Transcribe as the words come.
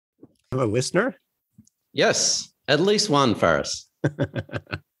a listener? Yes, at least one, Faris.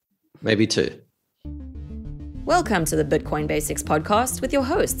 Maybe two. Welcome to the Bitcoin Basics podcast with your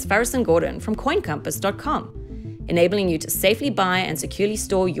hosts, Faris and Gordon from CoinCompass.com, enabling you to safely buy and securely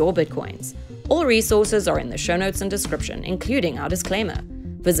store your Bitcoins. All resources are in the show notes and description, including our disclaimer.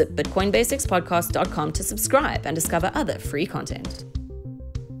 Visit BitcoinBasicsPodcast.com to subscribe and discover other free content.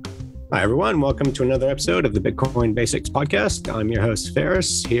 Hi, everyone. Welcome to another episode of the Bitcoin Basics podcast. I'm your host,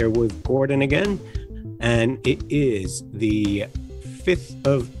 Faris, here with Gordon again. And it is the 5th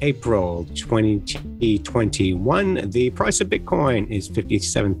of April, 2021. The price of Bitcoin is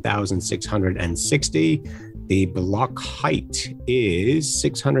 57,660. The block height is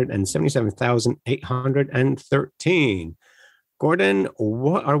 677,813. Gordon,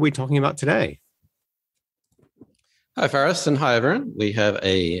 what are we talking about today? Hi, Faris, and hi, everyone. We have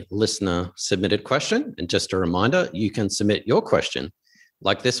a listener submitted question. And just a reminder, you can submit your question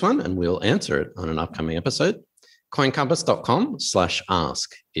like this one, and we'll answer it on an upcoming episode.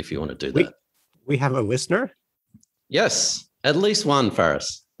 CoinCompass.com/ask if you want to do that. We have a listener? Yes, at least one,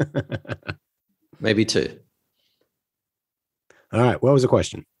 Faris. Maybe two. All right. What was the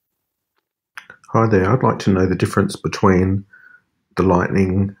question? Hi there. I'd like to know the difference between the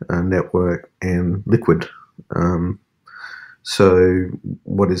Lightning network and Liquid. So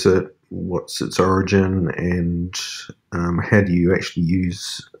what is it? What's its origin? And how do you actually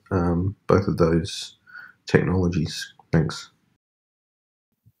use both of those technologies? Thanks.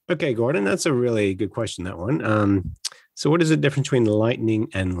 Okay, Gordon, that's a really good question, that one. So what is the difference between Lightning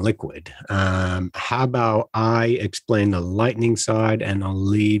and Liquid? How about I explain the Lightning side and I'll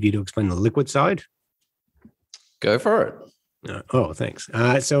leave you to explain the Liquid side? Go for it. Thanks.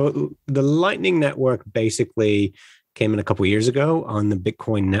 So the Lightning network basically came in a couple of years ago on the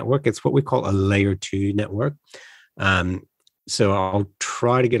Bitcoin network. It's what we call a layer 2 network. So I'll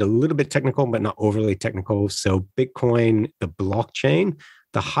try to get a little bit technical, but not overly technical. So Bitcoin, the blockchain,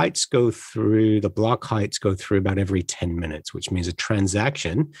 the block heights go through about every 10 minutes, which means a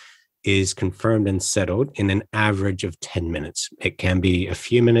transaction is confirmed and settled in an average of 10 minutes. It can be a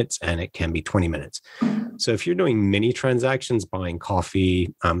few minutes and it can be 20 minutes. So if you're doing mini transactions, buying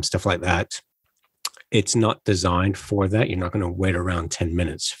coffee, stuff like that, it's not designed for that. You're not going to wait around 10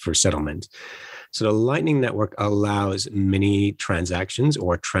 minutes for settlement. So the Lightning Network allows mini transactions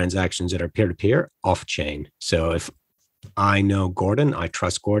or transactions that are peer-to-peer off-chain. So if I know Gordon, I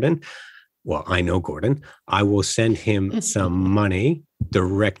trust Gordon. Well, I know Gordon. I will send him some money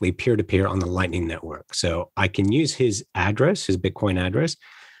directly peer-to-peer on the Lightning Network. So I can use his address, his Bitcoin address,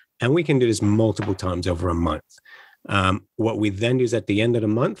 and we can do this multiple times over a month. What we then do is at the end of the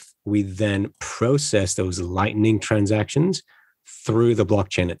month, we then process those Lightning transactions through the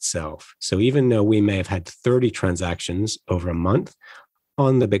blockchain itself. So even though we may have had 30 transactions over a month,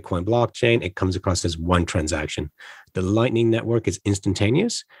 on the Bitcoin blockchain, it comes across as one transaction. The Lightning Network is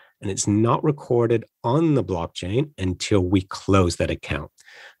instantaneous, and it's not recorded on the blockchain until we close that account.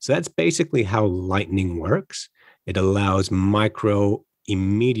 So that's basically how Lightning works. It allows micro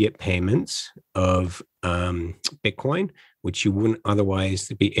immediate payments of Bitcoin, which you wouldn't otherwise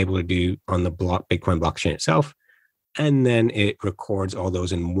be able to do on the Bitcoin blockchain itself. And then it records all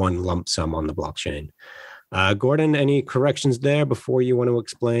those in one lump sum on the blockchain. Gordon, any corrections there before you want to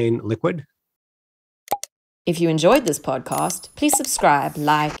explain Liquid? If you enjoyed this podcast, please subscribe,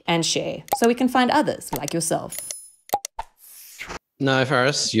 like, and share so we can find others like yourself. No,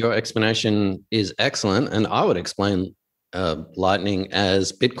 Faris, your explanation is excellent. And I would explain Lightning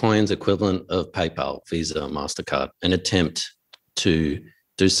as Bitcoin's equivalent of PayPal, Visa, MasterCard, an attempt to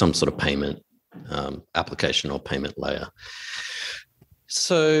do some sort of payment application or payment layer.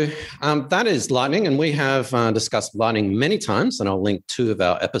 So that is Lightning, and we have discussed Lightning many times, and I'll link 2 of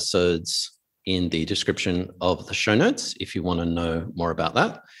our episodes in the description of the show notes if you want to know more about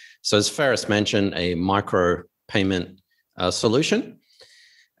that. So as Faris mentioned, a micro payment solution.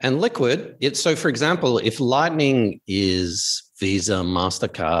 And Liquid, so for example, if Lightning is Visa,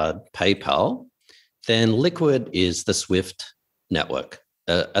 MasterCard, PayPal, then Liquid is the Swift network,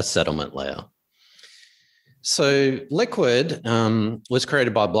 a settlement layer. So Liquid was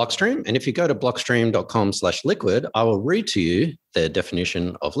created by Blockstream. And if you go to blockstream.com/liquid, I will read to you their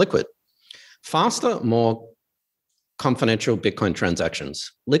definition of Liquid. Faster, more confidential Bitcoin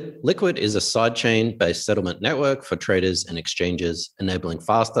transactions. Liquid is a sidechain-based settlement network for traders and exchanges, enabling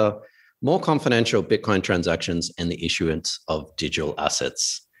faster, more confidential Bitcoin transactions and the issuance of digital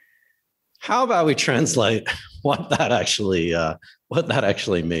assets. How about we translate what that actually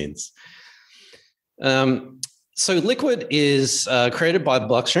means? So Liquid is created by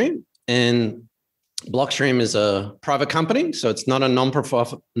Blockstream, and Blockstream is a private company, so it's not a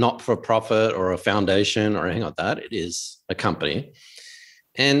not-for-profit or a foundation or anything like that. It is a company.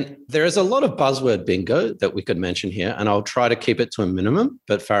 And there is a lot of buzzword bingo that we could mention here, and I'll try to keep it to a minimum,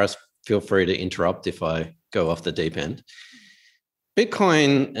 but Faris, feel free to interrupt if I go off the deep end.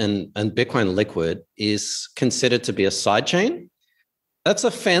 Bitcoin and Bitcoin Liquid is considered to be a sidechain. That's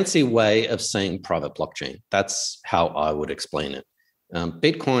a fancy way of saying private blockchain. That's how I would explain it.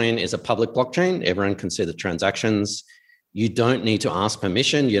 Bitcoin is a public blockchain. Everyone can see the transactions. You don't need to ask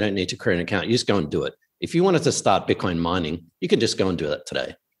permission. You don't need to create an account. You just go and do it. If you wanted to start Bitcoin mining, you can just go and do that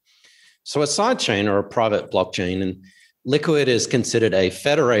today. So a sidechain or a private blockchain, and Liquid is considered a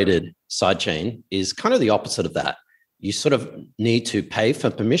federated sidechain, is kind of the opposite of that. You sort of need to pay for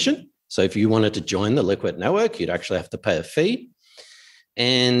permission. So if you wanted to join the Liquid network, you'd actually have to pay a fee.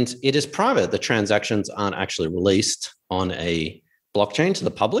 And it is private. The transactions aren't actually released on a blockchain to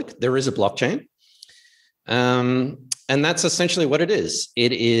the public. There is a blockchain. And that's essentially what it is.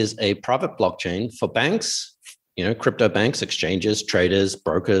 It is a private blockchain for banks, crypto banks, exchanges, traders,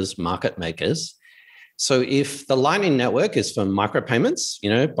 brokers, market makers. So if the Lightning Network is for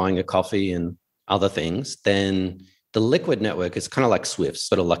micropayments, buying a coffee and other things, then the Liquid Network is kind of like Swift,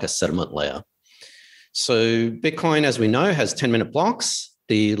 sort of like a settlement layer. So Bitcoin, as we know, has 10-minute blocks.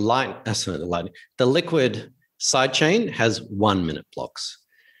 The Liquid sidechain has 1-minute blocks.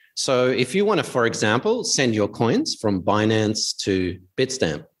 So if you want to, for example, send your coins from Binance to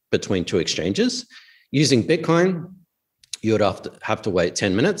Bitstamp between two exchanges, using Bitcoin, you would have to wait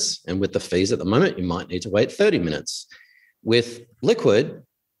 10 minutes. And with the fees at the moment, you might need to wait 30 minutes. With Liquid,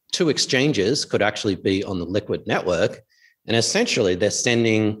 two exchanges could actually be on the Liquid network. And essentially, they're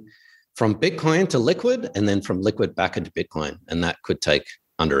sending from Bitcoin to Liquid and then from Liquid back into Bitcoin. And that could take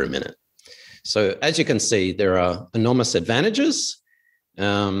under a minute. So as you can see, there are enormous advantages.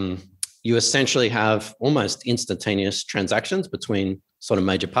 You essentially have almost instantaneous transactions between sort of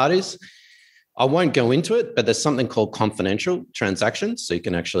major parties. I won't go into it, but there's something called confidential transactions. So you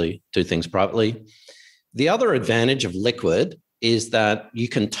can actually do things privately. The other advantage of Liquid is that you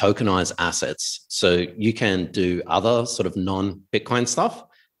can tokenize assets. So you can do other sort of non-Bitcoin stuff.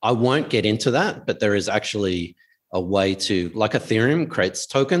 I won't get into that, but there is actually a way to, like Ethereum creates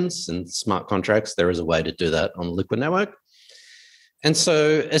tokens and smart contracts, there is a way to do that on the Liquid network. And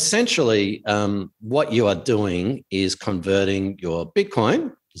so essentially, what you are doing is converting your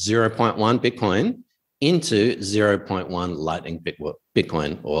Bitcoin, 0.1 Bitcoin, into 0.1 Lightning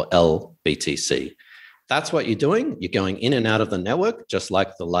Bitcoin or LBTC. That's what you're doing. You're going in and out of the network, just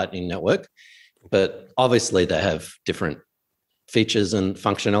like the Lightning Network. But obviously, they have different features and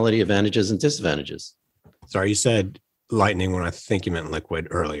functionality advantages and disadvantages. Sorry, you said Lightning when I think you meant Liquid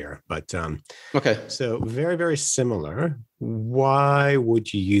earlier, but okay. So very, very similar. Why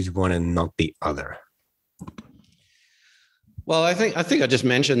would you use one and not the other? Well, I think I just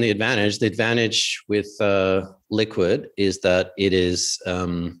mentioned the advantage. The advantage with Liquid is that it is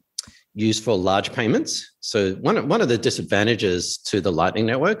used for large payments. So one of the disadvantages to the Lightning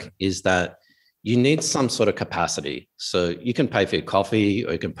Network is that you need some sort of capacity. So you can pay for your coffee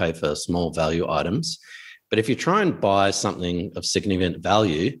or you can pay for small value items. But if you try and buy something of significant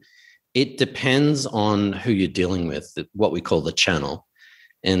value, it depends on who you're dealing with, what we call the channel.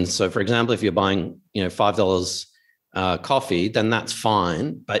 And so, for example, if you're buying, $5 coffee, then that's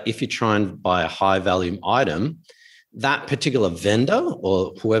fine. But if you try and buy a high value item, that particular vendor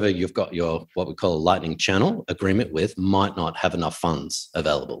or whoever you've got your what we call a Lightning channel agreement with might not have enough funds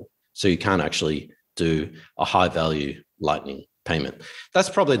available. So you can't actually do a high value Lightning payment. That's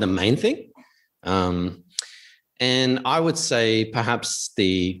probably the main thing. And I would say perhaps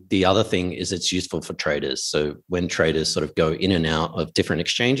the other thing is it's useful for traders. So when traders sort of go in and out of different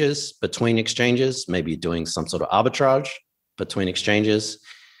exchanges, between exchanges, maybe doing some sort of arbitrage between exchanges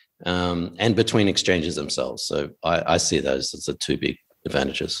and between exchanges themselves. So I see those as the two big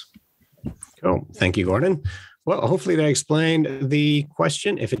advantages. Cool. Thank you, Gordon. Well, hopefully that explained the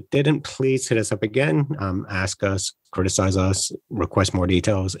question. If it didn't, please hit us up again. Ask us, criticize us, request more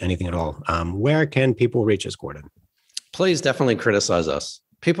details, anything at all. Where can people reach us, Gordon? Please definitely criticize us.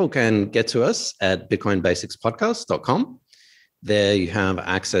 People can get to us at bitcoinbasicspodcast.com. There you have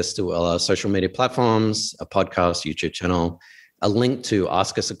access to all our social media platforms, a podcast, YouTube channel, a link to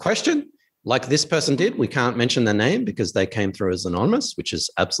ask us a question. Like this person did, we can't mention their name because they came through as anonymous, which is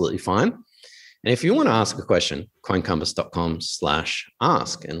absolutely fine. And if you want to ask a question,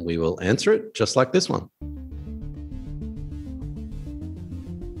 coincompass.com/ask, and we will answer it just like this one.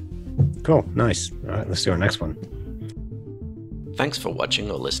 Cool. Nice. All right, let's do our next one. Thanks for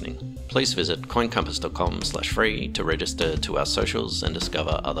watching or listening. Please visit coincompass.com/free to register to our socials and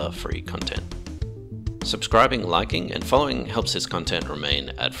discover other free content. Subscribing, liking, and following helps this content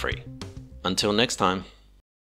remain ad-free. Until next time.